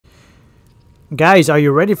Guys, are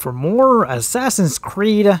you ready for more Assassin's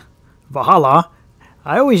Creed Valhalla?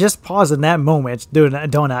 I always just pause in that moment,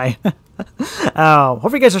 don't I?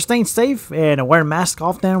 Hope you guys are staying safe and wear a mask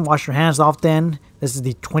often, wash your hands often. This is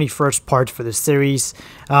the 21st part for the series.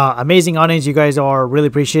 Amazing audience, you guys are. Really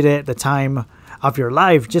appreciate it. The time of your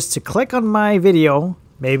life just to click on my video,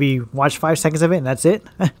 maybe watch 5 seconds of it and that's it.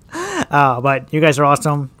 But you guys are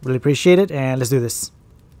awesome. Really appreciate it, and let's do this.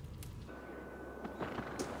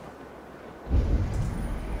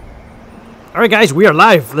 Alright guys, we are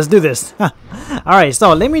live. Let's do this. Alright,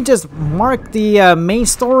 so let me just mark the main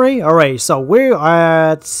story. Alright, so we're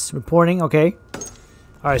at reporting, okay.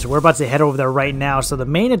 Alright, so we're about to head over there right now. So the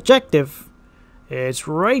main objective is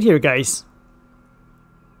right here, guys.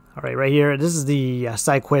 Alright, right here. This is the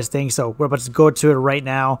side quest thing, so we're about to go to it right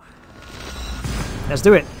now. Let's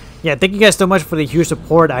do it. Yeah, thank you guys so much for the huge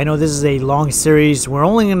support. I know this is a long series. We're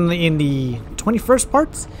only in the 21st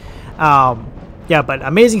part. Yeah, but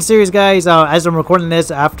amazing series, guys. As I'm recording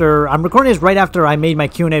this, I'm recording this right after I made my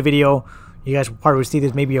Q&A video. You guys will probably see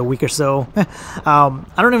this maybe a week or so. I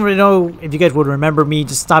don't even know if you guys would remember me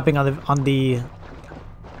just stopping on the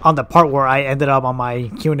part where I ended up on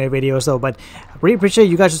my Q&A video. So, but I really appreciate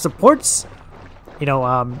you guys' supports. You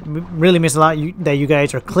know, really miss a lot that you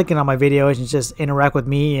guys are clicking on my videos and just interact with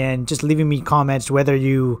me and just leaving me comments, whether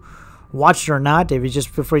you watched it or not. If you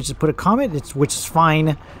just prefer to just put a comment, which is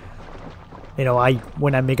fine. You know,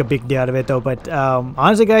 when I make a big deal out of it though, but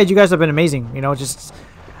honestly guys, you guys have been amazing. You know, just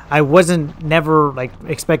I never like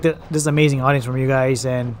expected this amazing audience from you guys,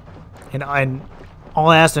 and all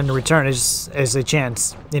I asked in return is a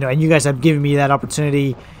chance. You know, and you guys have given me that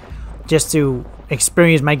opportunity just to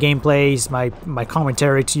experience my gameplays, my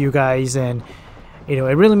commentary to you guys, and you know,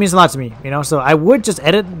 it really means a lot to me. You know, so I would just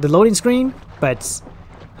edit the loading screen, but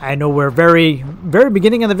I know we're very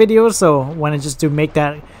beginning of the video, so I wanted just to make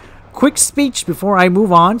that quick speech before I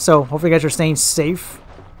move on. So hopefully you guys are staying safe.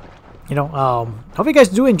 You know, hope you guys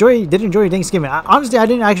did enjoy Thanksgiving. Honestly, I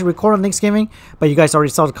didn't actually record on Thanksgiving, but you guys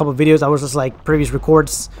already saw a couple of videos. I was just like previous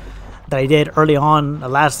records that I did early on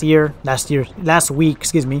last week,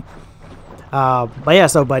 excuse me. But yeah,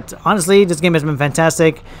 but honestly, this game has been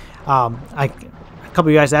fantastic. A couple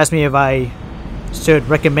of you guys asked me if I should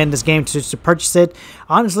recommend this game to purchase it.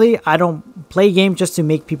 Honestly, I don't play games just to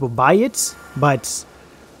make people buy it, but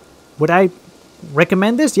would I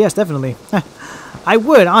recommend this? Yes, definitely. I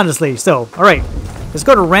would, honestly. So, alright. Let's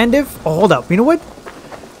go to Randiv. Oh, hold up. You know what?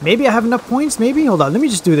 Maybe I have enough points, maybe? Hold on. Let me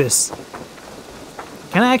just do this.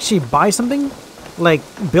 Can I actually buy something? Like,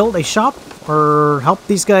 build a shop? Or help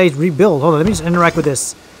these guys rebuild? Hold on. Let me just interact with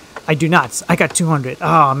this. I do not. I got 200.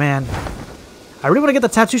 Oh, man. I really want to get the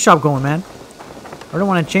tattoo shop going, man. I really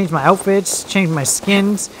want to change my outfits, change my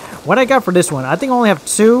skins. What I got for this one? I think I only have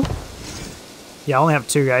 2. Yeah, I only have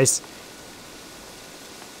 2, guys.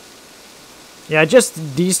 Yeah, just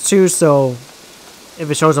these 2, so if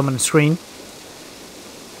it shows them on the screen.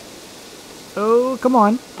 Oh, come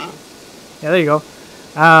on. Yeah, there you go.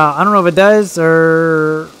 I don't know if it does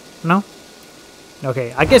or no.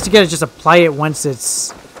 Okay, I guess you gotta just apply it once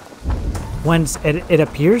it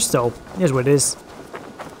appears. So here's what it is.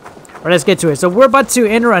 All right, let's get to it. So we're about to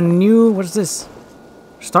enter a new. What is this?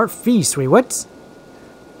 Start feast. Wait, what?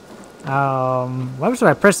 Why should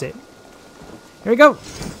I press it? Here we go.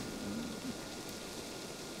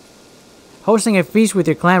 Hosting a feast with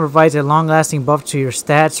your clan provides a long-lasting buff to your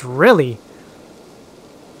stats. Really?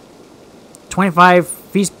 25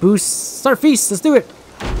 feast boost. Start feast. Let's do it.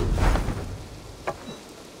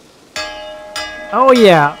 Oh,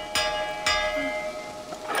 yeah.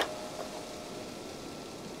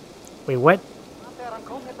 Wait, what?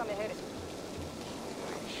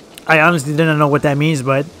 I honestly didn't know what that means,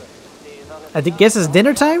 but I guess it's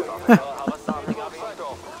dinner time?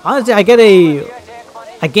 Honestly,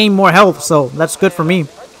 I gain more health, so that's good for me.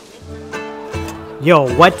 Yo,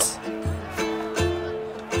 what?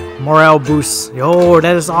 Morale boost. Yo,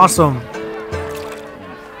 that is awesome.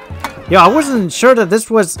 Yo, I wasn't sure that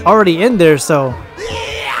this was already in there, so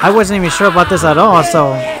I wasn't even sure about this at all,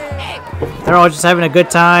 so they're all just having a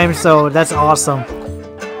good time, so that's awesome.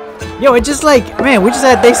 Yo, it's just like, man, we just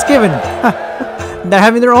had Thanksgiving. They're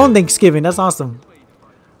having their own Thanksgiving. That's awesome.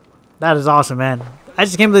 That is awesome, man. I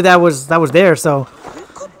just can't believe that was there, so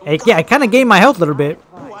yeah, I kind of gained my health a little bit.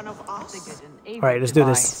 Alright, let's do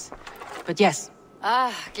this. But yes.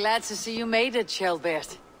 Glad to see you made it,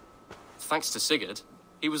 Shelbert. Thanks to Sigurd.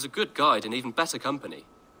 He was a good guide and even better company.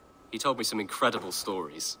 He told me some incredible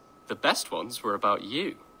stories. The best ones were about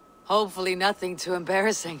you. Hopefully nothing too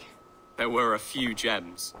embarrassing. There were a few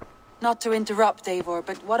gems. Not to interrupt, Eivor,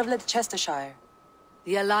 but what of Leicestershire?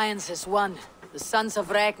 The Alliance has won. The sons of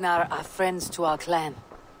Ragnar are friends to our clan.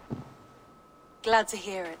 Glad to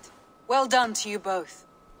hear it. Well done to you both.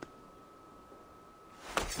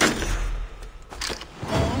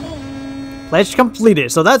 Pledge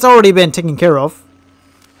completed. So that's already been taken care of.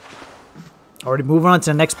 Already moving on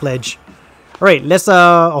to the next pledge. Alright, let's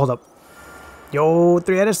hold up. Yo,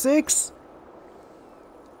 3 out of 6.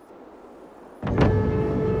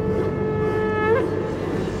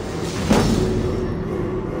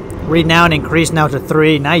 Read now and increase now to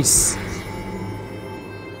 3. Nice.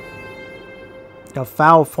 Got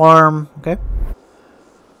foul farm. Okay.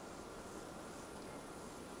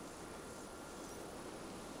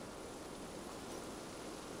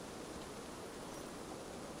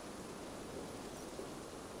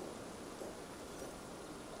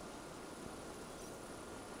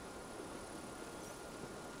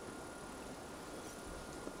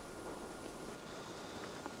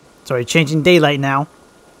 Sorry, changing daylight now.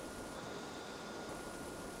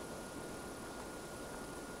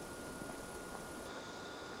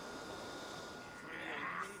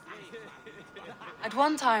 At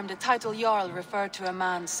one time, the title Jarl referred to a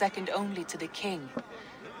man second only to the king,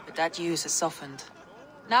 but that use has softened.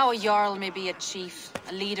 Now a Jarl may be a chief,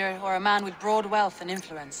 a leader, or a man with broad wealth and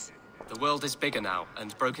influence. The world is bigger now,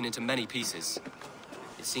 and broken into many pieces.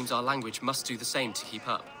 It seems our language must do the same to keep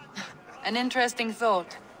up. An interesting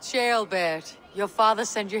thought. Ceolbert, your father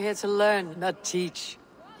sent you here to learn, not teach.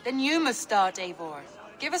 Then you must start, Eivor.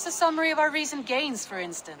 Give us a summary of our recent gains, for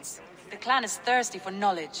instance. The clan is thirsty for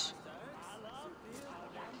knowledge.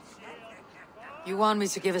 You want me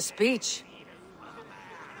to give a speech?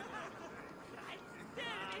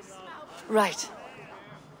 Right.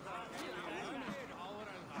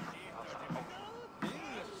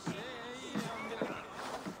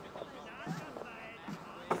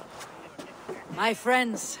 My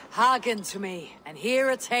friends, hearken to me, and hear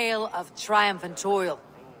a tale of triumph and toil.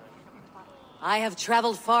 I have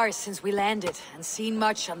traveled far since we landed, and seen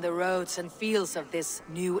much on the roads and fields of this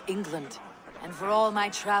New England. And for all my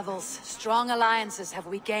travels, strong alliances have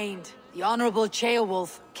we gained. The Honorable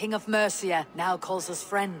Ceolwulf, King of Mercia, now calls us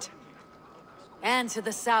friend. And to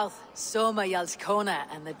the south, Soma Jarlskona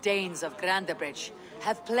and the Danes of Grandebridge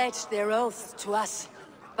have pledged their oaths to us.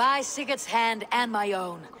 By Sigurd's hand and my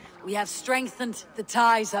own, we have strengthened the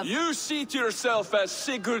ties of— You seat yourself as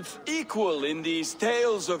Sigurd's equal in these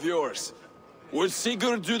tales of yours. Would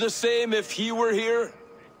Sigurd do the same if he were here?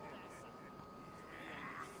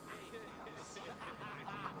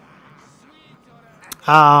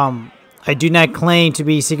 I do not claim to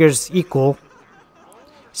be Sigurd's equal.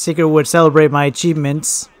 Sigurd would celebrate my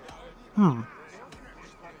achievements.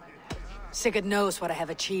 Sigurd knows what I have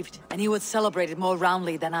achieved, and he would celebrate it more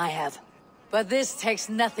roundly than I have. But this takes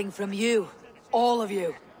nothing from you, all of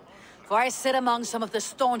you. For I sit among some of the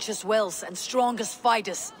staunchest wills and strongest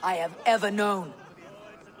fighters I have ever known.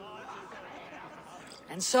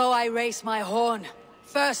 And so I raise my horn,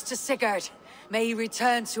 first to Sigurd. May he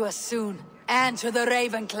return to us soon. And to the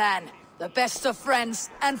Raven clan, the best of friends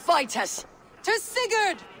and fighters. To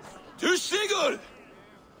Sigurd! To Sigurd!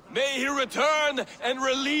 May he return and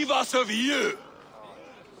relieve us of you!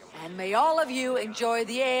 And may all of you enjoy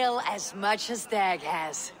the ale as much as Dag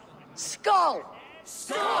has. Skull!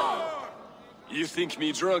 Skull! You think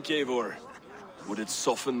me drunk, Eivor? Would it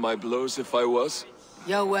soften my blows if I was?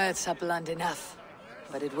 Your words are blunt enough,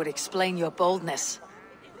 but it would explain your boldness.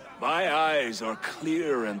 My eyes are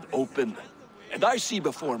clear and open, and I see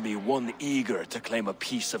before me one eager to claim a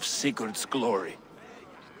piece of Sigurd's glory.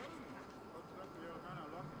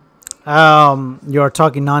 You're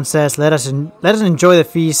talking nonsense. Let us enjoy the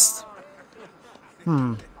feast.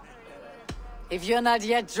 If you're not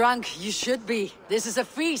yet drunk, you should be. This is a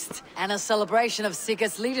feast and a celebration of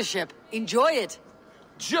Sigurd's leadership. Enjoy it.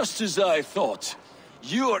 Just as I thought.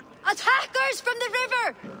 You're... Attackers from the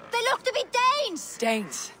river! They look to be Danes!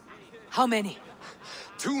 Danes. How many?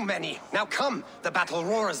 Too many. Now come, the battle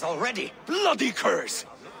roars already. Bloody curse!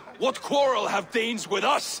 What quarrel have Danes with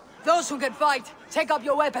us? Those who can fight, take up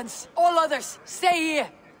your weapons. All others, stay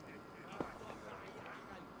here.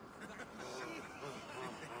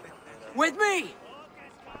 With me!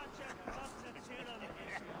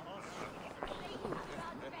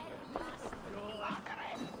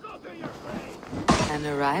 An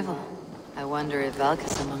arrival. I wonder if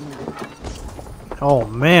Valka's among them. Oh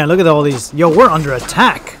man, look at all these. Yo, we're under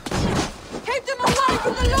attack. Keep them away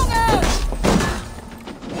from the longhouse!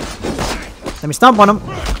 Let me stomp on them.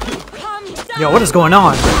 Yo, what is going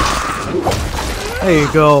on? There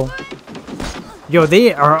you go. Yo,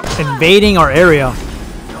 they are invading our area.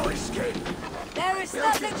 There is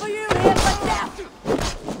nothing for you here but death!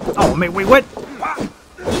 Oh, wait, what?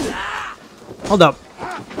 Hold up.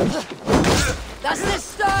 Does this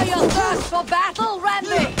stir your thirst for battle,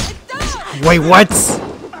 Randy? Wait, what?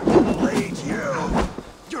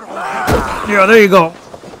 Yeah, there you go.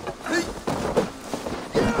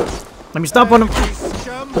 Let me stomp on him.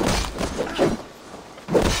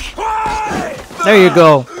 There you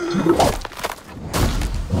go.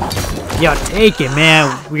 Yo, take it,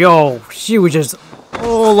 man. Yo, she was just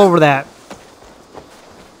all over that.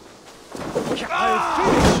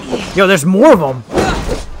 Yo, there's more of them.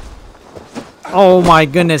 Oh my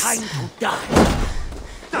goodness.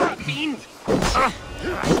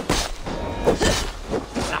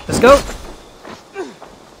 Let's go.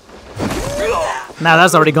 Nah,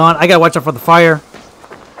 that's already gone. I gotta watch out for the fire.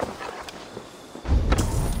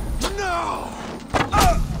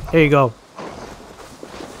 There you go.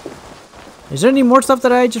 Is there any more stuff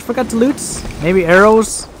that I just forgot to loot? Maybe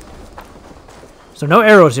arrows? So no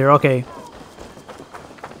arrows here, okay.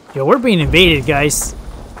 Yo, we're being invaded, guys.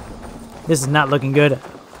 This is not looking good.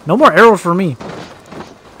 No more arrows for me.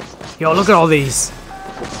 Yo, look at all these.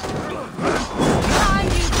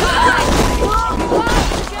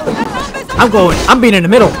 I'm being in the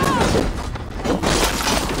middle.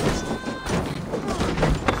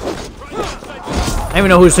 I don't even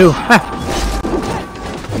know who's who.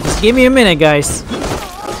 Just give me a minute, guys.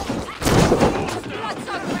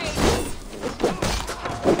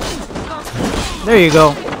 There you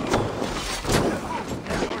go.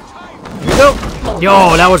 Here we go.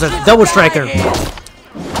 Yo, that was a double striker.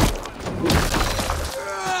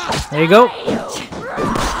 There you go.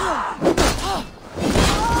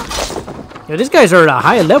 Yo, these guys are at a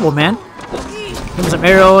high level, man. Give me some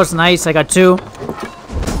arrows. Nice, I got 2.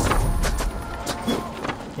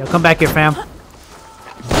 Yo, come back here, fam.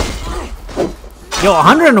 Yo,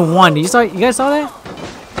 101. You guys saw that?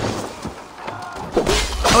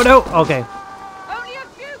 Oh no. Okay.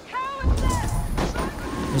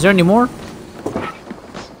 Is there any more?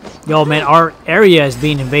 Yo, man, our area is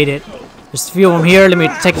being invaded. There's a few of them here. Let me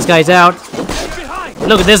take these guys out.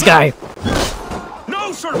 Look at this guy.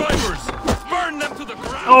 No survivors. Burn them to the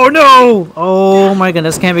ground. Oh no! Oh my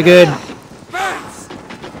goodness, can't be good.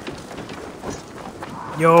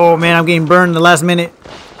 Yo, man, I'm getting burned in the last minute.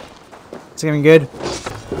 It's gonna be good.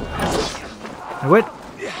 What?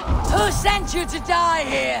 Who sent you to die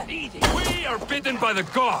here? We are bidden by the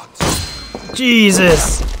gods.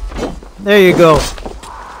 Jesus! There you go.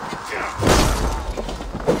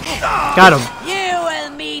 Got him. You will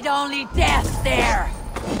meet only death there.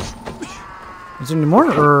 Is there any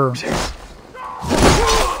more? Or...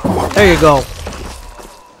 There you go.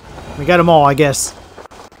 We got them all, I guess.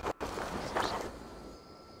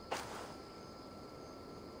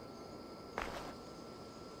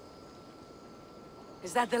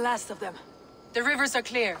 Is that the last of them? The rivers are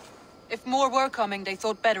clear. If more were coming, they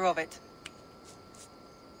thought better of it.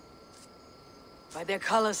 By their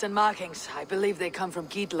colors and markings, I believe they come from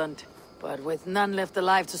Geatland. But with none left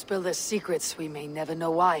alive to spill their secrets, we may never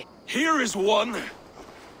know why. Here is one.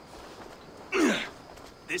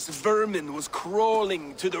 This vermin was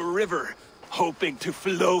crawling to the river, hoping to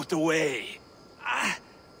float away.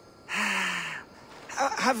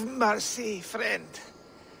 Have mercy, friend.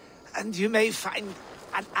 And you may find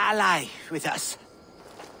an ally with us.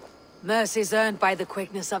 Mercy's earned by the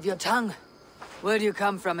quickness of your tongue. Where do you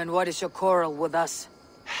come from and what is your quarrel with us?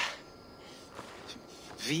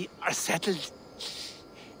 We are settled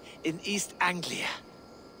in East Anglia.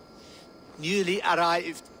 Newly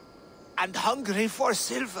arrived and hungry for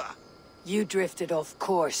silver. You drifted off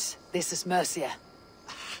course. This is Mercia.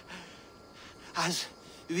 As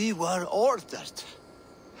we were ordered.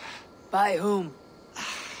 By whom?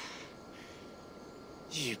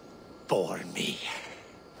 You bore me.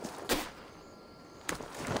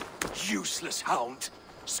 Useless hound.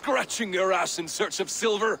 Scratching your ass in search of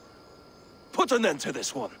silver. Put an end to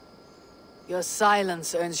this one. Your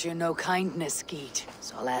silence earns you no kindness, Geet.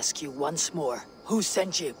 So I'll ask you once more. Who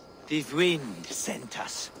sent you? The wind sent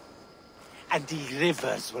us. And the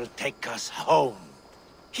rivers will take us home.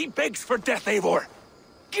 He begs for death, Eivor.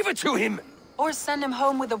 Give it to him. Or send him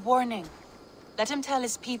home with a warning. Let him tell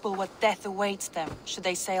his people what death awaits them, should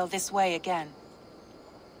they sail this way again.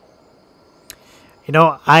 You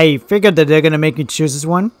know, I figured that they're gonna make me choose this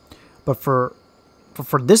one, but for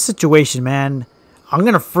this situation, man, I'm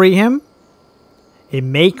gonna free him. It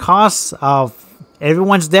may cost of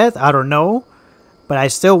everyone's death, I don't know, but I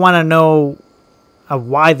still want to know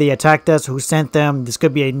why they attacked us, who sent them. This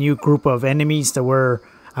could be a new group of enemies that we're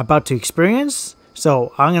about to experience,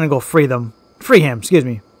 so I'm gonna go free him. Excuse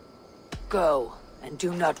me. Go, and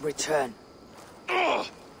do not return. I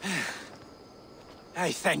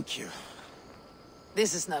thank you.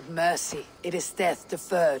 This is not mercy, it is death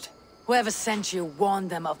deferred. Whoever sent you warned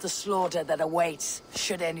them of the slaughter that awaits,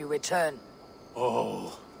 should any return.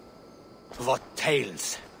 Oh, what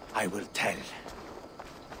tales I will tell.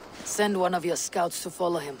 Send one of your scouts to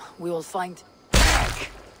follow him. We will find...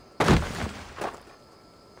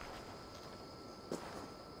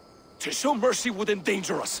 To show mercy would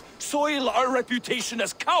endanger us, soil our reputation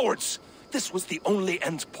as cowards. This was the only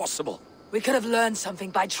end possible. We could have learned something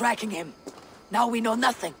by tracking him. Now we know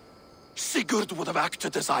nothing. Sigurd would have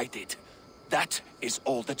acted as I did. That is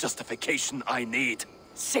all the justification I need.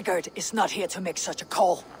 Sigurd is not here to make such a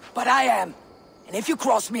call, but I am. And if you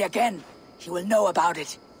cross me again, he will know about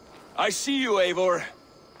it. I see you, Eivor.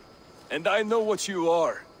 And I know what you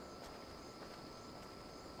are.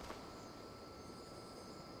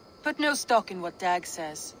 Put no stock in what Dag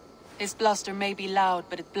says. His bluster may be loud,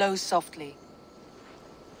 but it blows softly.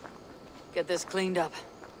 Get this cleaned up,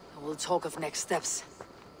 and we'll talk of next steps.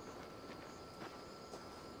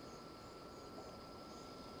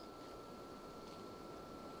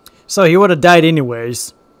 So he would have died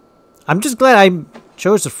anyways. I'm just glad I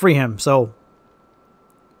chose to free him, so...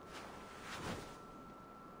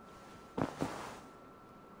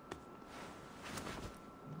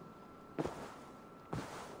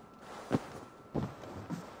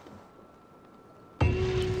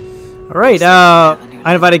 Alright,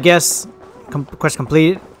 uninvited guest. Quest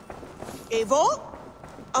completed. Eivor?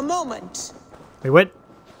 A moment. Wait, what?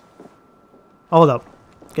 Hold up.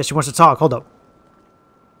 Guess she wants to talk. Hold up.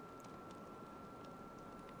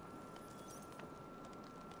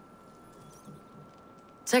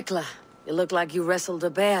 Tekla, you look like you wrestled a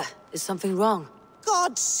bear. Is something wrong?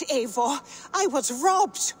 Gods, Eivor, I was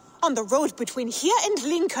robbed on the road between here and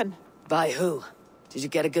Lincoln. By who? Did you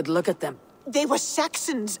get a good look at them? They were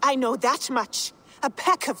Saxons, I know that much. A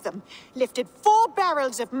pack of them lifted 4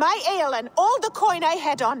 barrels of my ale and all the coin I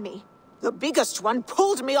had on me. The biggest one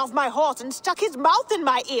pulled me off my horse and stuck his mouth in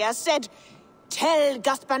my ear, said, "Tell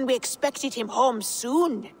Guthban we expected him home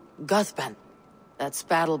soon." Guthban? That's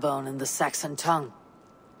Battlebone in the Saxon tongue.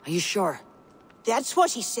 Are you sure? That's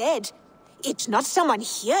what he said. It's not someone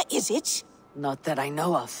here, is it? Not that I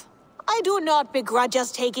know of. I do not begrudge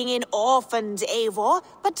us taking in orphans, Eivor,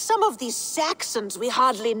 but some of these Saxons, we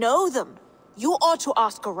hardly know them. You ought to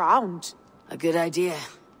ask around. A good idea.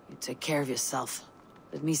 You take care of yourself.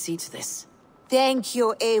 Let me see to this. Thank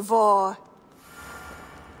you, Eivor.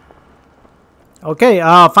 Okay,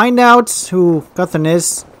 find out who Guthban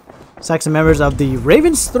is. Saxon members of the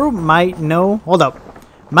Raven's Throat might know. Hold up.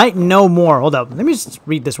 Might know more. Hold up. Let me just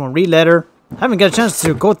read this one. Read letter. I haven't got a chance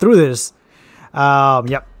to go through this.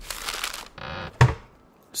 Yep.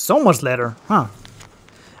 So much letter. Huh.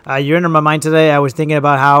 You entered my mind today. I was thinking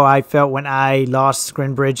about how I felt when I lost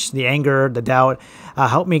Greenbridge. The anger, the doubt.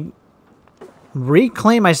 Helped me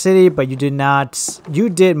reclaim my city, but you did not. You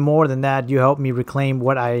did more than that. You helped me reclaim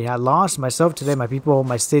what I had lost. Myself today, my people,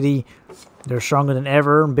 my city. They're stronger than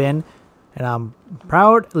ever been. And I'm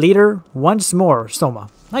proud leader once more. Soma.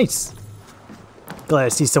 Nice. Glad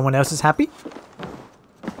to see someone else is happy.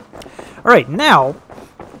 Alright, now,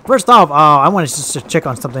 first off, I want to just check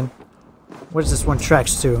on something. What is this one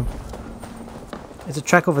tracks to? Is it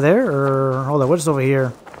track over there? Or, hold on, what is over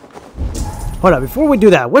here? Hold on, before we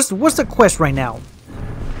do that, what's the quest right now?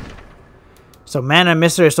 So, mana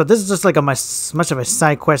mystery. So, this is just like a much of a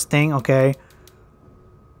side quest thing, okay.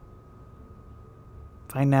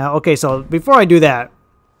 Fine now. Okay, so, before I do that,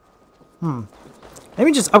 let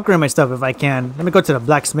me just upgrade my stuff if I can. Let me go to the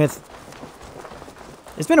blacksmith.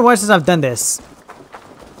 It's been a while since I've done this.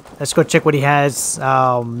 Let's go check what he has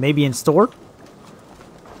maybe in store.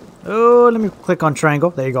 Oh, let me click on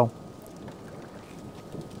triangle. There you go.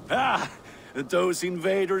 Ah, those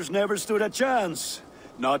invaders never stood a chance.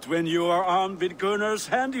 Not when you are armed with Gunnar's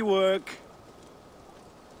handiwork.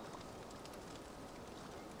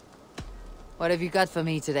 What have you got for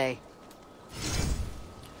me today?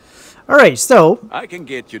 Alright, so I can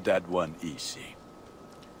get you that one easy.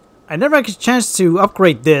 I never had a chance to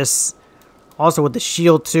upgrade this. Also with the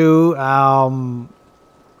shield too.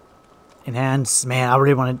 Enhance. Man, I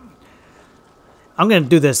really want to. I'm gonna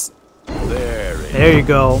do this. There you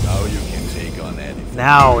go. Now you can take on anything.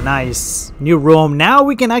 Now, nice. New roam. Now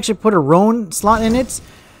we can actually put a roan slot in it.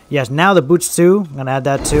 Yes, now the boots too. I'm gonna add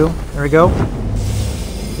that too. There we go.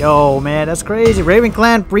 Yo, man, that's crazy. Raven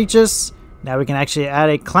Clan breaches. Now we can actually add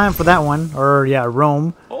a clan for that one. Or, yeah,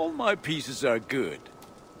 roam. All my pieces are good,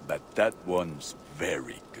 but that one's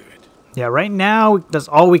very good. Yeah, right now, that's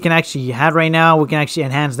all we can actually have right now. We can actually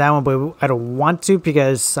enhance that one, but I don't want to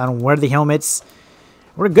because I don't wear the helmets.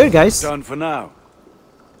 We're good, guys. Done for now.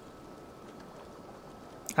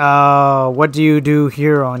 What do you do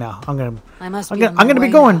here? Oh no, I'm gonna be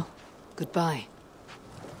going. Now. Goodbye.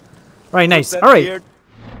 All right, nice. All right.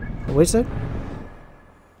 What is it?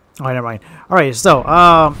 Oh, never mind. All right, so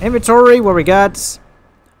inventory. What we got?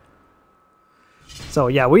 So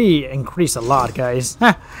yeah, we increased a lot, guys,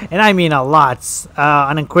 and I mean a lot.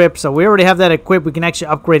 Unequipped. So we already have that equipped. We can actually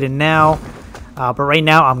upgrade it now. But right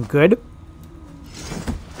now I'm good.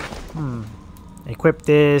 Equip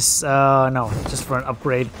this. No, just for an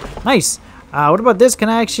upgrade. Nice. What about this? Can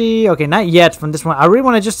I actually? Okay, not yet from this one. I really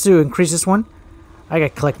want to just to increase this one. I gotta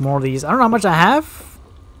collect more of these. I don't know how much I have.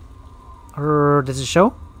 Or does it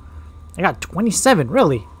show? I got 27.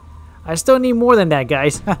 Really? I still need more than that,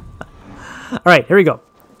 guys. All right, here we go.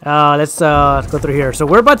 Let's go through here. So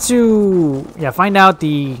we're about to find out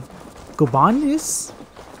the Guban is.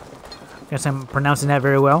 Guess I'm pronouncing that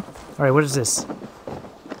very well. All right, what is this?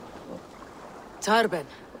 Tarben,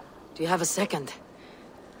 do you have a second?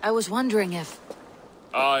 I was wondering if...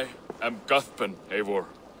 I am Guthpen, Eivor.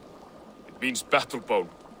 It means battlebone.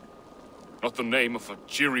 Not the name of a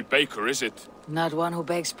cheery baker, is it? Not one who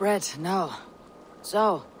bakes bread, no.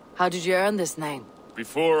 So, how did you earn this name?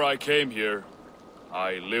 Before I came here,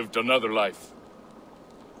 I lived another life.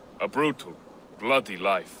 A brutal, bloody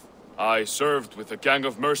life. I served with a gang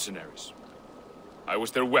of mercenaries. I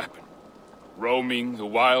was their weapon, roaming the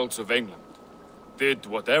wilds of England. Did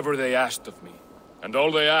whatever they asked of me, and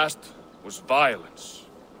all they asked was violence.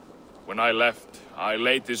 When I left, I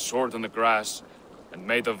laid this sword on the grass and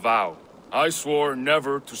made a vow. I swore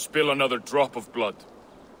never to spill another drop of blood,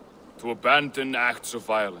 to abandon acts of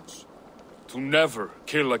violence, to never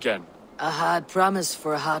kill again. A hard promise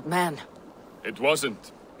for a hard man. It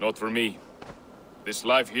wasn't, not for me. This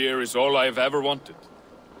life here is all I've ever wanted.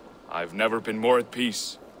 I've never been more at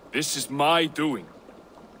peace. This is my doing.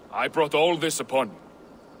 I brought all this upon you.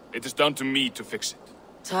 It is down to me to fix it.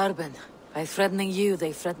 Tarben, by threatening you,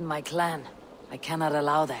 they threaten my clan. I cannot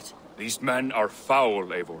allow that. These men are foul,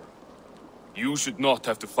 Eivor. You should not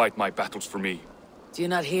have to fight my battles for me. Do you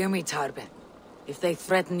not hear me, Tarben? If they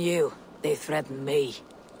threaten you, they threaten me.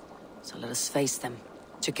 So let us face them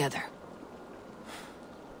together.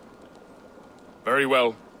 Very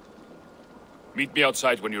well. Meet me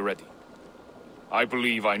outside when you're ready. I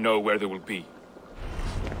believe I know where they will be.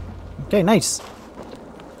 Okay, nice.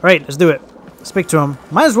 All right, let's do it. Speak to him.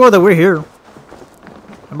 Might as well that we're here.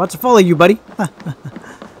 I'm about to follow you, buddy.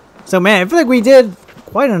 So, man, I feel like we did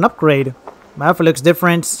quite an upgrade. My outfit looks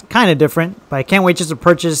different, kind of different, but I can't wait just to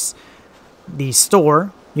purchase the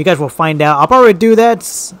store. You guys will find out. I'll probably do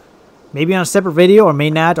that maybe on a separate video, or may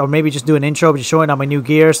not, or maybe just do an intro just showing off my new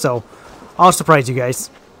gear. So, I'll surprise you guys.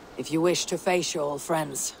 If you wish to face your old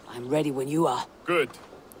friends, I'm ready when you are. Good.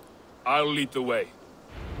 I'll lead the way.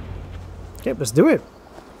 Okay, let's do it.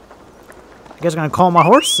 You guys are gonna call my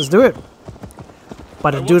horse? Let's do it.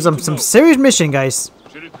 About to do some serious mission, guys.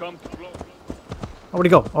 Should it come to blows? Oh, where'd he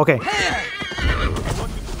go? Okay. I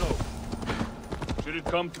want you to know. Should it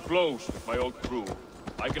come to blows with my old crew,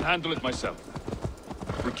 I can handle it myself.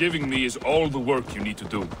 Forgiving me is all the work you need to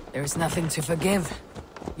do. There is nothing to forgive.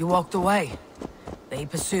 You walked away. They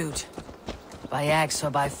pursued. By axe or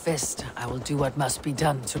by fist, I will do what must be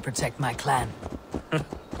done to protect my clan.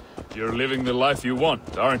 You're living the life you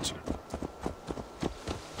want, aren't you?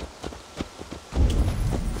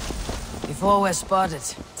 Before we're spotted,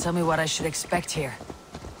 tell me what I should expect here.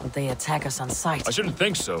 Will they attack us on sight? I shouldn't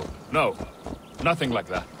think so. No. Nothing like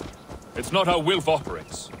that. It's not how Wilf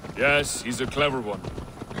operates. Yes, he's a clever one.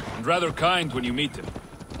 And rather kind when you meet him.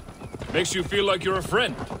 Makes you feel like you're a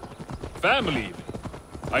friend. Family, even.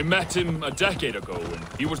 I met him a decade ago, and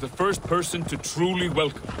he was the first person to truly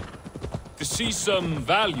welcome me. To see some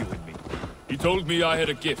value in me. He told me I had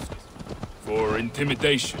a gift. For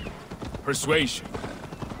intimidation. Persuasion.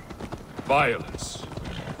 Violence.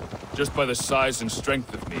 Just by the size and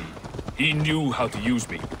strength of me, he knew how to use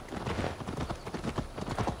me.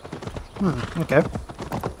 Okay.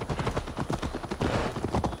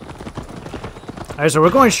 Alright, so we're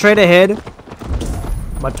going straight ahead.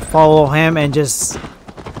 About to follow him and just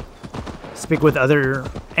speak with other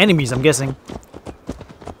enemies, I'm guessing.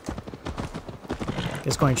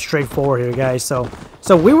 Just going straight forward here, guys. So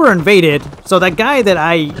we were invaded. So that guy that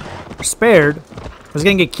I spared was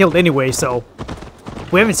gonna get killed anyway, so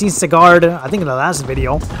we haven't seen Sigurd, I think in the last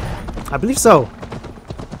video. I believe so.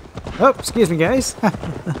 Oh, excuse me, guys.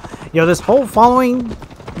 Yo, this whole following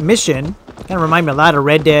mission kind of remind me a lot of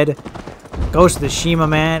Red Dead, Ghost of Tsushima,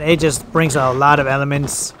 man. It just brings a lot of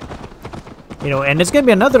elements. You know, and it's gonna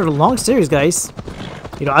be another long series, guys.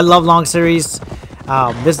 You know, I love long series.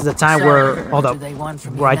 This is the time where, hold up,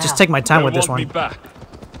 where I just take my time with this one. Back.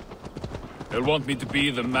 They'll want me to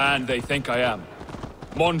be the man they think I am.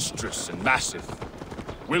 Monstrous and massive.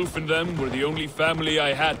 Wilf and them were the only family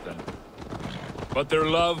I had then. But their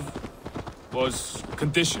love was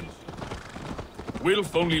conditioned.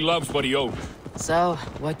 Wilf only loves what he owns. So,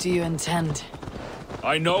 what do you intend?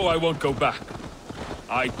 I know I won't go back.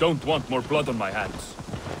 I don't want more blood on my hands.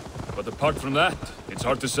 But apart from that, it's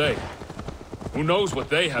hard to say. Who knows what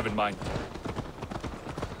they have in mind?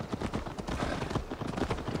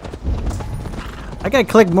 I gotta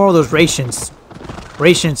collect more of those rations.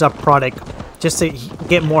 Rations up product. Just to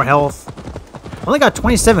get more health. I only got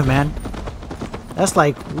 27, man. That's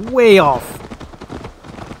like way off.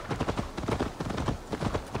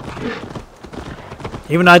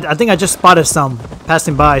 Even though I think I just spotted some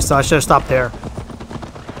passing by, so I should have stopped there.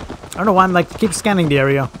 I don't know why I'm like keep scanning the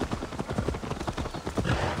area.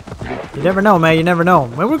 You never know, man. You never know.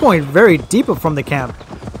 Well, we're going very deep up from the camp.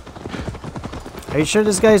 Are you sure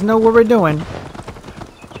these guys know what we're doing?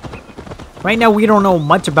 Right now, we don't know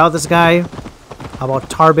much about this guy. About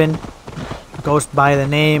TARBEN. Goes by the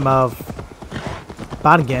name of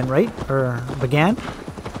Badgan, right? Or Bagan?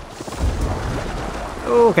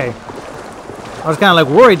 Okay. I was kind of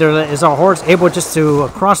like worried. Is our horse able just to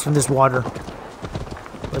cross from this water?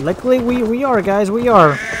 But luckily, we are, guys. We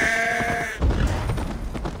are.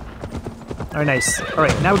 Alright, nice.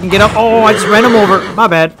 Alright, now we can get up. Oh, I just ran him over. My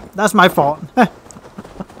bad. That's my fault. Alright,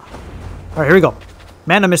 here we go.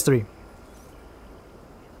 Man of mystery.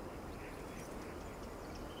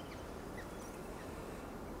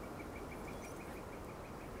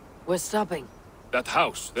 We're stopping. That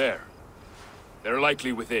house, there. They're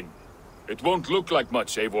likely within. It won't look like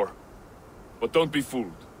much, Eivor. But don't be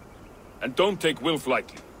fooled. And don't take Wilf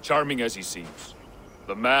lightly, charming as he seems.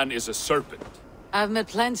 The man is a serpent. I've met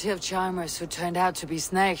plenty of charmers who turned out to be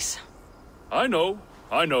snakes. I know.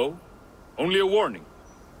 Only a warning.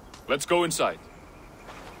 Let's go inside.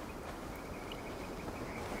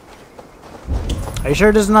 Are you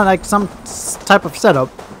sure this is not like some type of setup?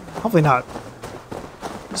 Hopefully not.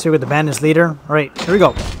 See with the bandit's leader. Alright, here we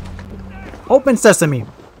go. Open sesame.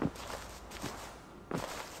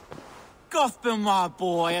 Gotham, my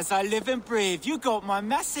boy, as I live and breathe, you got my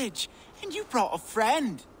message. And you brought a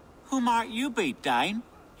friend. Who might you be, Dane?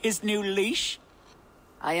 His new leash?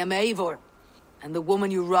 I am Eivor, and the woman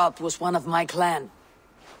you robbed was one of my clan.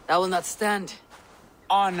 That will not stand.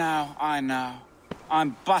 I know.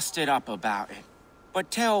 I'm busted up about it. But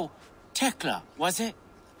tell Tekla, was it?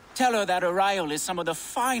 Tell her that her ale is some of the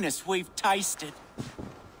finest we've tasted.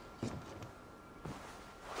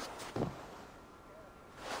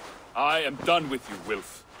 I am done with you,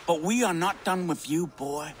 Wilf. But we are not done with you,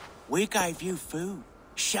 boy. We gave you food,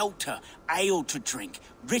 shelter, ale to drink,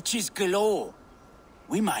 riches galore.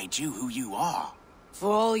 We made you who you are.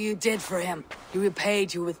 For all you did for him, he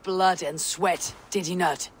repaid you with blood and sweat, did he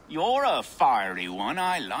not? You're a fiery one,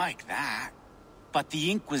 I like that. But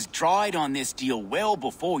the ink was dried on this deal well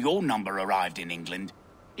before your number arrived in England.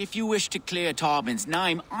 If you wish to clear Tarben's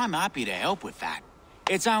name, I'm happy to help with that.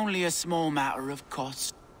 It's only a small matter of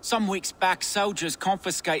cost. Some weeks back, soldiers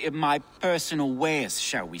confiscated my personal wares,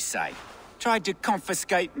 shall we say. Tried to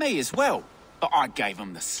confiscate me as well, but I gave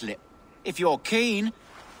them the slip. If you're keen,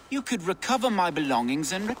 you could recover my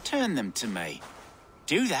belongings and return them to me.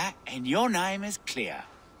 Do that, and your name is clear.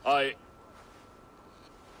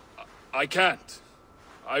 I can't.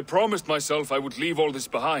 I promised myself I would leave all this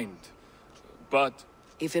behind. But...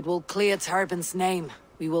 If it will clear Tarben's name,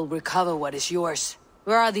 we will recover what is yours.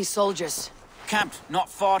 Where are these soldiers? Camped not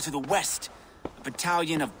far to the west. A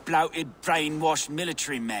battalion of bloated, brainwashed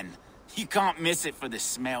military men. You can't miss it for the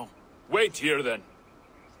smell. Wait here, then.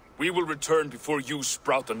 We will return before you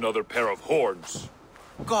sprout another pair of horns.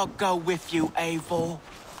 God go with you, Eivor.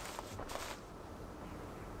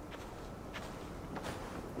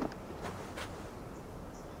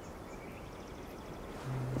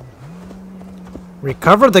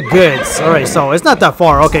 Recover the goods. Alright, so it's not that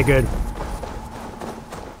far. Okay, good.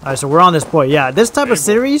 Alright, so we're on this point. Yeah, this type of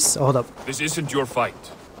series... Oh, hold up. This isn't your fight.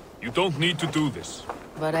 You don't need to do this.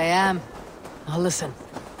 But I am. Now listen.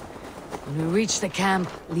 When we reach the camp,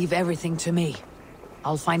 leave everything to me.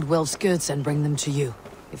 I'll find Wilf's goods and bring them to you.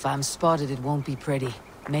 If I'm spotted, it won't be pretty.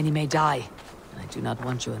 Many may die, and I do not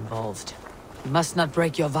want you involved. You must not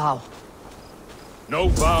break your vow. No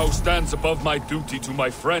vow stands above my duty to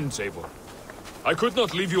my friends, Eivor. I could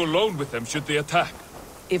not leave you alone with them should they attack.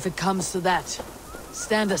 If it comes to that,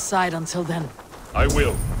 stand aside until then. I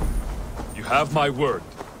will. You have my word.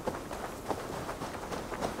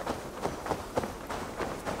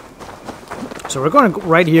 So we're going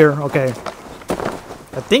right here. Okay.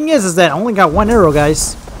 The thing is that I only got one arrow,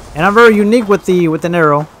 guys, and I'm very unique with the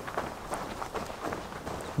arrow.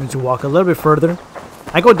 Need to walk a little bit further.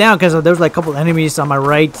 I go down because there's like a couple enemies on my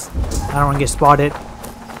right. I don't want to get spotted.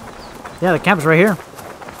 Yeah, the camp's right here.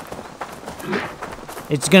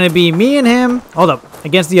 It's gonna be me and him. Hold up,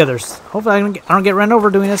 against the others. Hopefully I don't get run over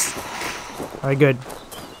doing this. All right, good.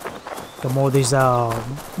 Got more of these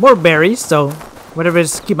more berries. So whatever it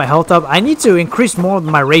is, keep my health up. I need to increase more of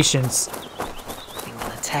my rations. We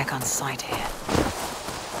will attack on sight here.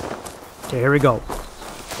 Okay, here we go.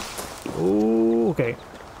 Ooh, okay.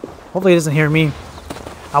 Hopefully he doesn't hear me.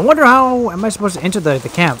 I wonder how am I supposed to enter the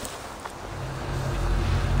camp?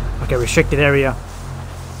 Okay, restricted area.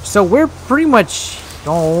 So we're pretty much...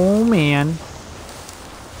 Oh, man.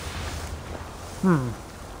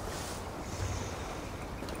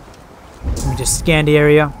 Let me just scan the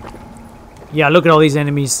area. Yeah, look at all these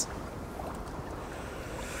enemies.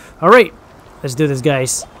 Alright. Let's do this,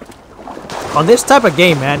 guys. On this type of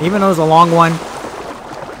game, man, even though it's a long one,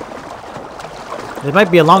 it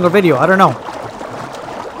might be a longer video. I don't know.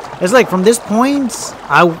 It's like from this point,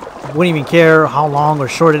 I wouldn't even care how long or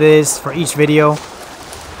short it is for each video.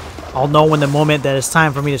 I'll know when the moment that it's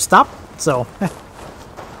time for me to stop. So, okay,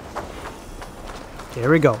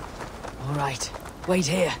 here we go. All right, wait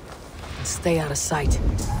here and stay out of sight.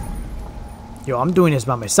 Yo, I'm doing this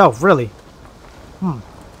by myself, really.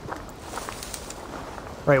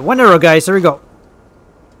 Right, one arrow, guys. Here we go.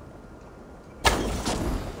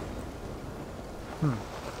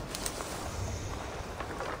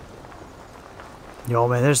 Yo,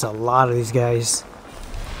 man, there's a lot of these guys.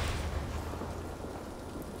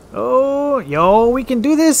 Oh, yo, we can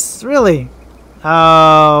do this? Really?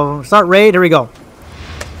 Start raid. Here we go.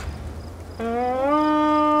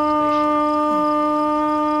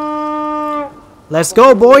 Let's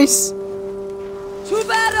go, boys. To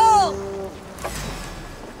battle!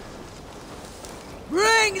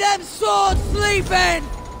 Bring them swords sleeping!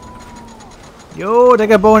 Yo, they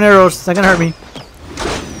got bow and arrows. They're gonna hurt me.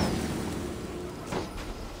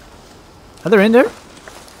 Are they in there?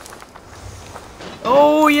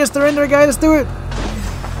 Oh, yes, they're in there, guys. Let's do it.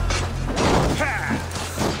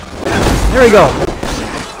 There we go.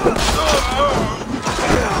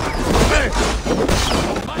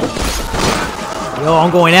 Yo, I'm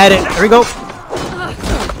going at it. There we go.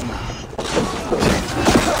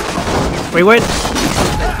 Wait, what?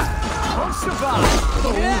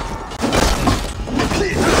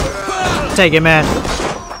 Take it, man.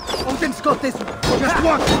 Odin's got this. Just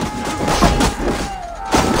walk.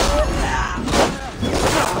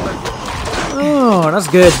 Oh, that's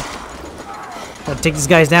good. Gotta take these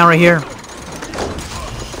guys down right here.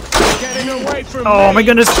 Oh my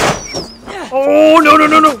goodness. Oh, no, no,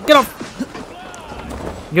 no, no. Get off.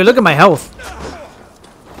 Yo, look at my health.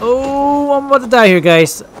 Oh, I'm about to die here,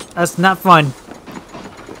 guys. That's not fun.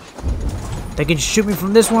 They can shoot me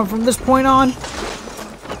from this one, from this point on.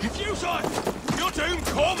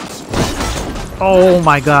 Oh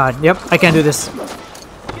my god. Yep, I can't do this.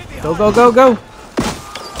 Go, go, go, go.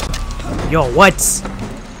 Yo, what?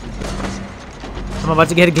 I'm about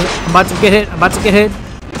to get hit. I'm about to get hit. I'm about to get hit.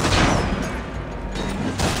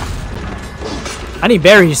 I need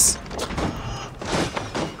berries.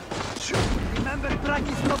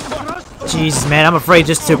 Jeez, man, I'm afraid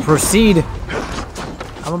just to proceed.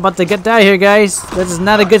 I'm about to get die here, guys. This is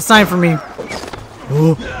not a good sign for me.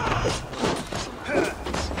 Ooh.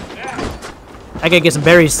 I gotta get some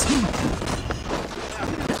berries.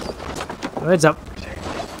 Heads up.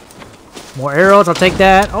 More arrows, I'll take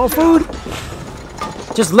that. Oh, food!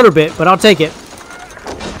 Just a little bit, but I'll take it.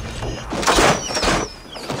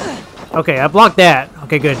 Okay, I blocked that.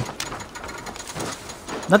 Okay, good.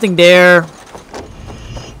 Nothing there.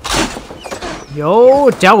 Yo,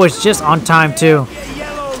 that was just on time, too.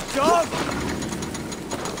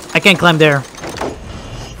 I can't climb there.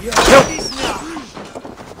 Nope.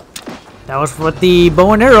 That was for the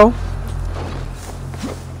bow and arrow.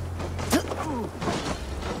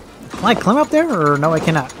 Can I climb up there, or no, I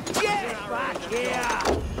cannot?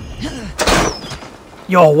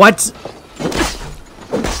 Yo, what?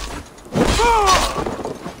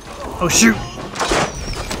 Oh, shoot.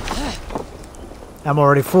 I'm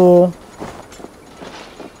already full.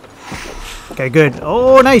 Okay, good.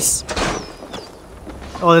 Oh, nice.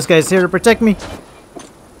 Oh, this guy's here to protect me.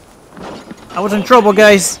 I was in trouble,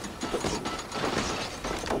 guys.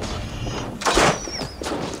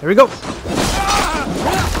 Here we go.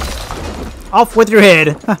 Off with your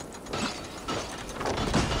head.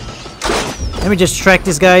 Let me just track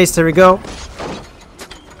these guys. There we go.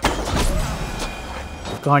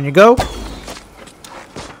 Go on, you go.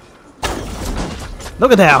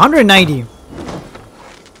 Look at that, 190.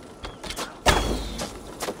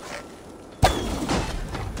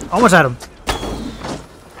 Almost had him.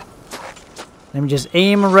 Let me just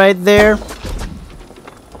aim right there.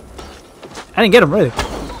 I didn't get him, really.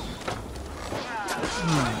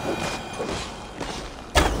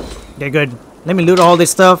 Okay, good. Let me loot all this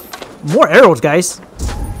stuff. More arrows, guys.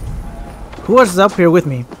 Who else is up here with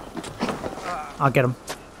me? I'll get him.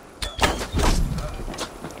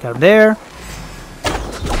 Got him there.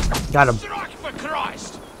 Got him.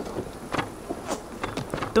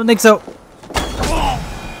 Don't think so.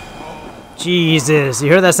 Jesus, you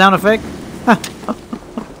hear that sound effect?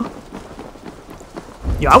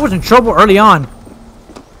 Yo, I was in trouble early on.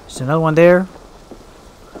 There's another one there.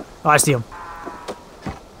 Oh, I see him.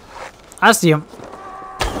 I see him.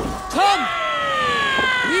 Come!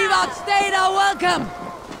 We've outstayed our welcome!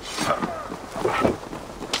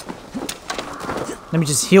 Let me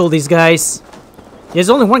just heal these guys. There's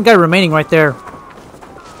only one guy remaining right there.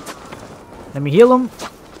 Let me heal him.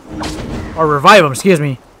 Or revive him, excuse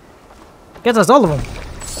me. Guess that's all of them.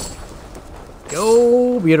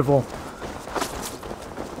 Go, beautiful.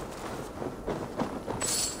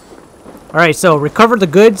 Alright, so recover the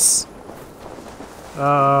goods.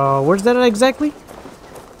 Where's that at exactly?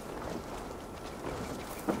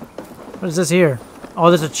 What is this here? Oh,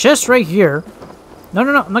 there's a chest right here. No,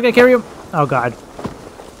 no, no, I'm not gonna carry him. Oh, God.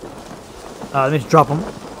 Let me just drop him.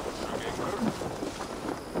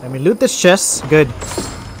 Let me loot this chest. Good.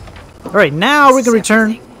 Alright, now we can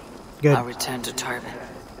return. Good. I'll return to Tarben.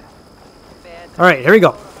 Alright, here we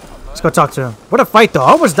go. Let's go talk to him. What a fight, though.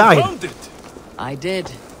 I almost died. Found it. I did.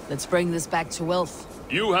 Let's bring this back to Wilf.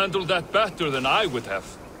 You handled that better than I would have.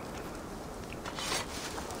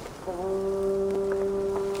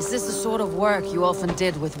 Is this the sort of work you often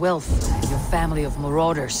did with Wilf and your family of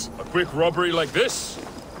marauders? A quick robbery like this?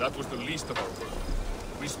 That was the least of our work.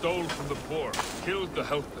 We stole from the poor, killed the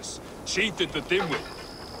helpless, cheated the dimwit.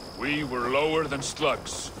 We were lower than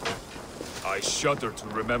slugs. I shudder to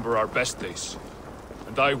remember our best days.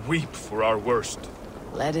 And I weep for our worst.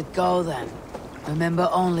 Let it go then. Remember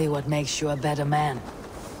only what makes you a better man.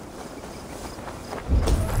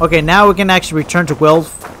 Okay, now we can actually return to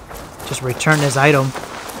Wilf. Just return this item.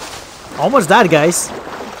 Almost died, guys.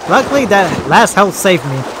 Luckily, that last health saved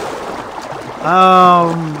me.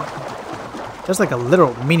 There's like a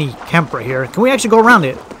little mini camp right here. Can we actually go around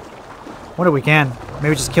it? Wonder if we can.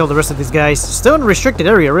 Maybe just kill the rest of these guys. Still in a restricted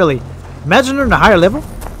area, really. Imagine they're in a higher level.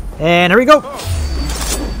 And here we go.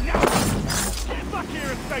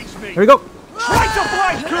 Here we go.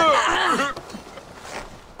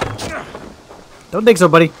 Don't think so,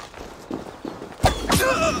 buddy.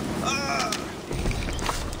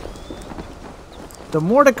 The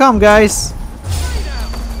more to come, guys.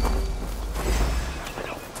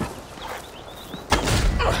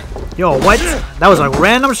 Yo, what? That was a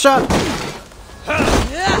random shot.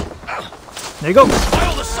 There you go.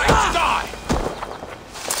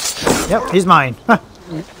 Yep, he's mine. Huh.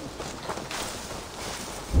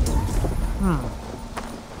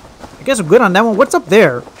 I guess I'm good on that one. What's up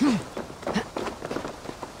there?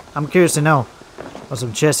 I'm curious to know. Oh,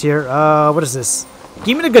 some chests here. What is this?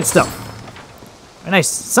 Give me the good stuff. Very nice.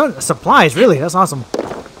 Some supplies, really. That's awesome.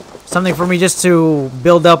 Something for me just to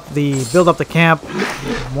build up the camp.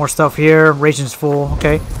 More stuff here. Rations full.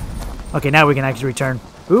 Okay. Okay, now we can actually return.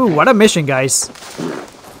 Ooh, what a mission, guys.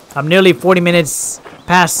 I'm nearly 40 minutes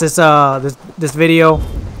past this this video.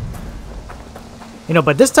 You know,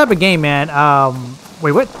 but this type of game, man.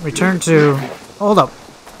 Wait, what? Return to. Hold up.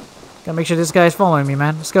 Gotta make sure this guy's following me,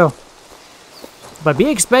 man. Let's go. But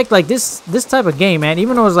expect like this type of game, man.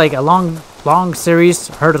 Even though it's like a long series,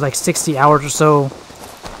 heard of like 60 hours or so.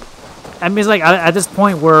 I mean, it's like at this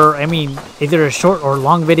point where I mean, either a short or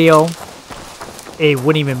long video, it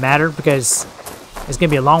wouldn't even matter because it's gonna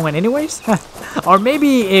be a long one anyways. Or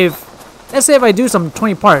maybe if, let's say if I do some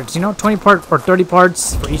 20 parts, you know, 20 part or 30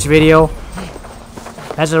 parts for each video.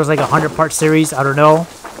 Imagine it was like a 100-part series. I don't know.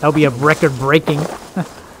 That would be a record breaking.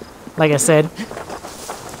 Like I said.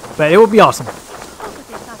 But it would be awesome.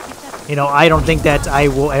 You know, I don't think that I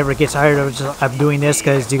will ever get tired of doing this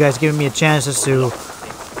because you guys giving me a chance just to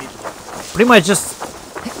pretty much just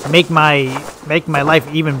make my life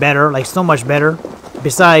even better, like so much better.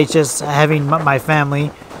 Besides just having my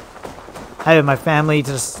family,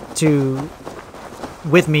 just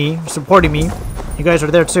with me, supporting me. You guys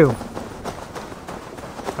are there too.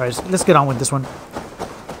 All right, let's get on with this one.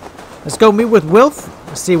 Let's go meet with Wilf.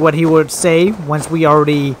 See what he would say once we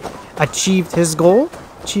already achieved his goal,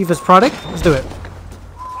 achieved his product. Let's do it.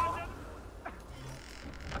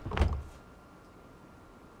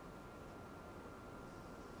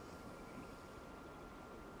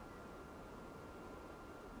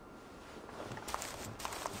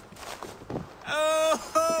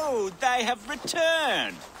 Oh, they have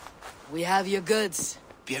returned. we have your goods.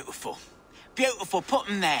 Beautiful. Beautiful, put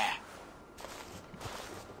 'em there.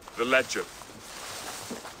 The ledger.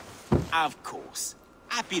 Of course.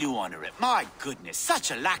 Happy to honor it. My goodness,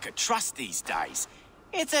 such a lack of trust these days.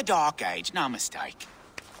 It's a dark age, no mistake.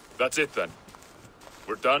 That's it then.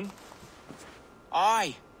 We're done?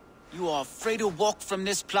 Aye. You are free to walk from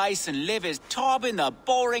this place and live as Tarben the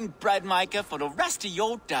boring bread maker for the rest of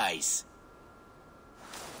your days.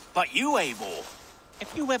 But you, Eivor,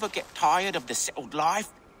 if you ever get tired of the settled life,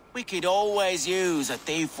 we could always use a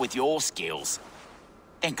thief with your skills.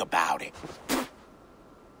 Think about it.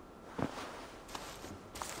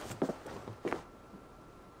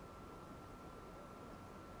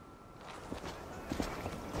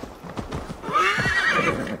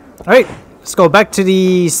 Alright, let's go back to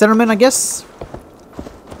the settlement, I guess.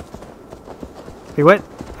 Wait, what?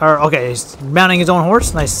 Okay, he's mounting his own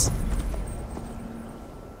horse. Nice.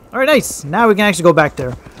 Alright, nice. Now we can actually go back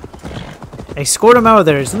there. Escort him out of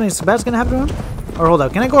there. Is something bad's gonna happen to him? Or hold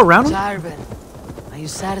up, can I go around him? Tarben, are you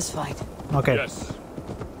satisfied? Okay. Yes.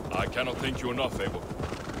 I cannot thank you enough, Abel.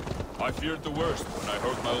 I feared the worst when I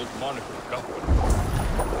heard my old moniker, Guthman.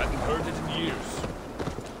 Hadn't heard it in years.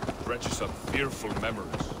 Drenches up fearful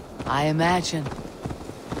memories. I imagine.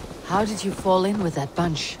 How did you fall in with that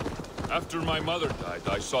bunch? After my mother died,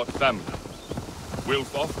 I sought family.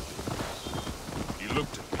 Wilf offered it. He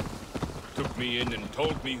looked at me, took me in and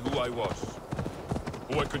told me who I was.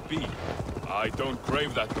 Who I could be. I don't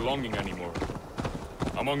crave that belonging anymore.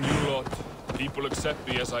 Among you lot, people accept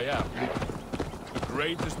me as I am. The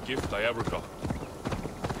greatest gift I ever got.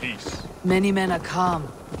 Peace. Many men are calm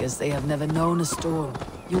because they have never known a storm.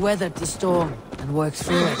 You weathered the storm and worked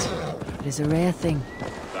through it. It is a rare thing.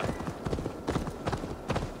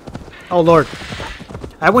 Oh lord.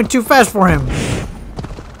 I went too fast for him.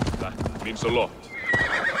 That means a lot.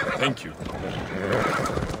 Thank you.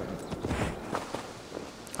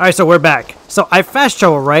 Alright, so we're back. So I fast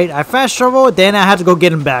traveled, right? I fast traveled, then I had to go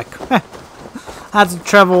get him back. I had to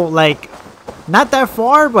travel, like, not that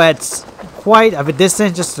far, but quite of a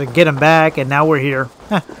distance just to get him back, and now we're here.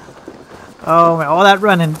 Oh, man, all that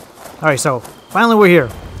running. Alright, so finally we're here.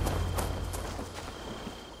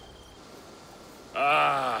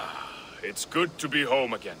 It's good to be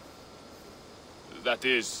home again. That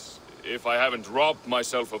is, if I haven't robbed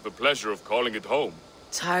myself of the pleasure of calling it home.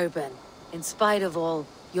 Tarben, in spite of all,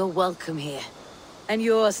 you're welcome here. And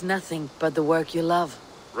yours nothing but the work you love.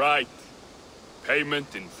 Right.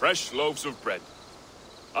 Payment in fresh loaves of bread.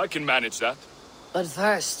 I can manage that. But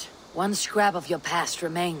first, one scrap of your past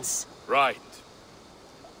remains. Right.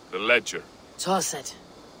 The ledger. Toss it,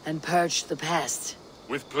 and purge the past.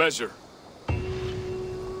 With pleasure.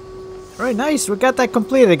 Alright, nice. We got that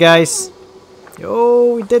completed, guys.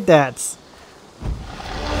 Yo, we did that.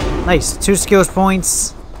 Nice. 2 skills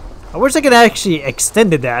points. I wish I could actually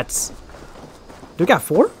extended that. Do we got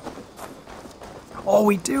 4? Oh,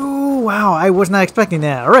 we do. Wow, I was not expecting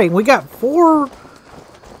that. Alright, we got 4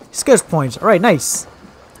 skills points. Alright, nice.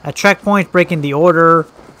 Attract points, breaking the order.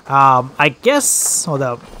 I guess... Hold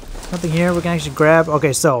up. Nothing here we can actually grab.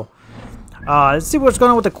 Okay, so... let's see what's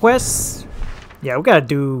going on with the quests. Yeah, we gotta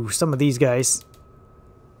do some of these guys.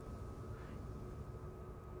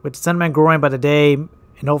 With the Sunman growing by the day,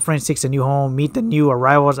 an old friend seeks a new home, meet the new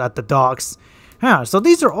arrivals at the docks. Huh, so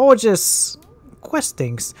these are all just quest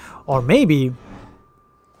things. Or maybe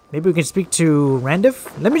we can speak to Randif.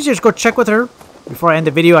 Let me just go check with her before I end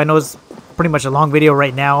the video. I know it's pretty much a long video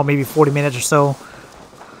right now, maybe 40 minutes or so.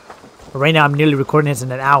 But right now I'm nearly recording this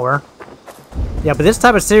in an hour. Yeah, but this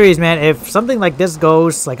type of series, man, if something like this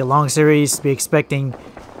goes, like a long series, be expecting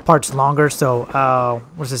parts longer. So,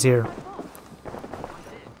 what's this here?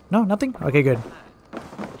 No, nothing? Okay, good.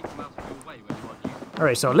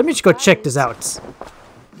 Alright, so let me just go check this out.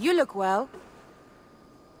 You look well.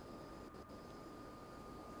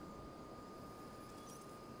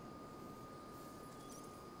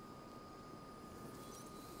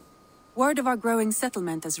 Word of our growing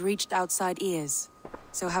settlement has reached outside ears,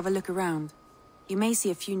 so have a look around. You may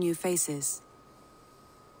see a few new faces.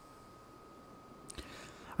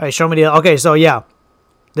 Alright, show me the... Okay, so yeah.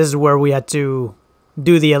 This is where we had to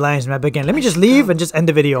do the alliance map again. Let me just leave and just end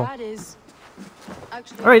the video.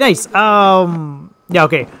 Alright, nice. Yeah,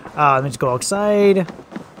 okay. Let me just go outside.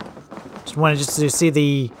 Just wanted to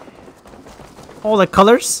see all the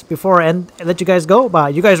colors before I let you guys go.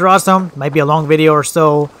 But you guys are awesome. Might be a long video or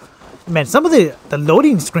so. Man, some of the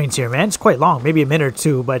loading screens here, man, it's quite long. Maybe a minute or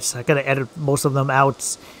two, but I gotta edit most of them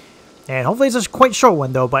out. And hopefully it's a quite short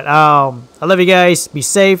one, though. But I love you guys. Be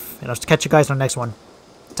safe, and I'll catch you guys on the next one.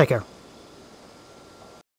 Take care.